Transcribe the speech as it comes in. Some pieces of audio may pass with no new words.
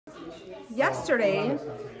Yesterday,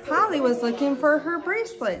 Holly was looking for her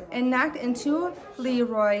bracelet and knocked into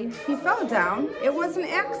Leroy. He fell down. It was an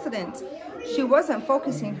accident. She wasn't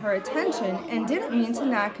focusing her attention and didn't mean to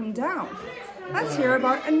knock him down. Let's hear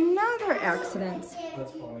about another accident.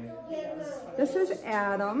 This is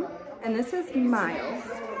Adam and this is Miles.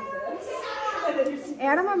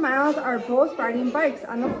 Adam and Miles are both riding bikes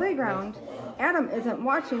on the playground. Adam isn't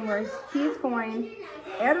watching where he's going.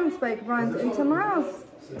 Adam's bike runs into Miles'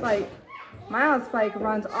 bike. Miles' bike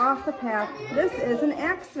runs off the path. This is an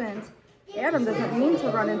accident. Adam doesn't mean to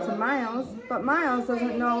run into Miles, but Miles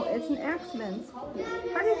doesn't know it's an accident.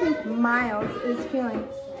 How do you think Miles is feeling?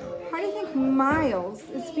 How do you think Miles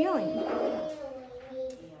is feeling?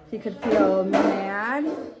 He could feel mad.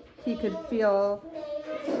 He could feel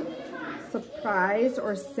surprised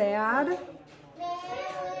or sad.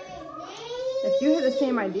 If you had the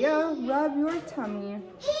same idea, rub your tummy.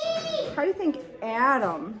 How do you think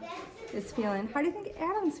Adam is feeling? How do you think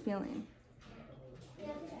Adam's feeling?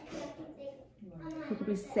 He could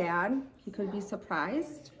be sad, he could be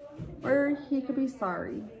surprised, or he could be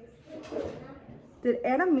sorry. Did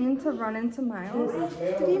Adam mean to run into Miles?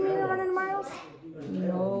 Did he mean to run into Miles?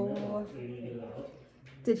 No.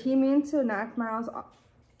 Did he mean to knock Miles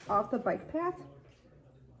off the bike path?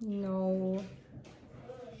 No.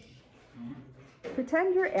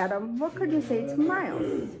 Pretend you're Adam. What could you say to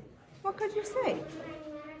Miles? What could you say?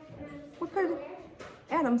 What could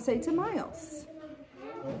Adam say to Miles?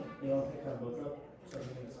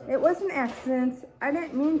 It was an accident. I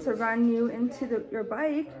didn't mean to run you into your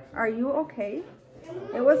bike. Are you okay?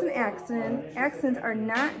 It was an accident. Accidents are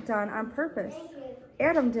not done on purpose.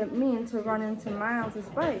 Adam didn't mean to run into Miles'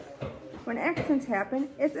 bike. When accidents happen,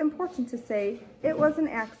 it's important to say, it was an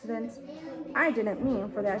accident. I didn't mean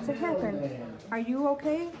for that to happen. Are you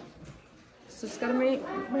okay? So just gotta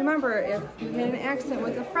remember, if you had an accident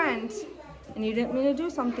with a friend and you didn't mean to do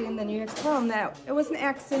something, then you have to tell them that it was an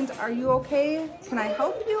accident. Are you okay? Can I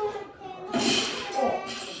help you?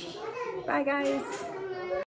 Bye guys.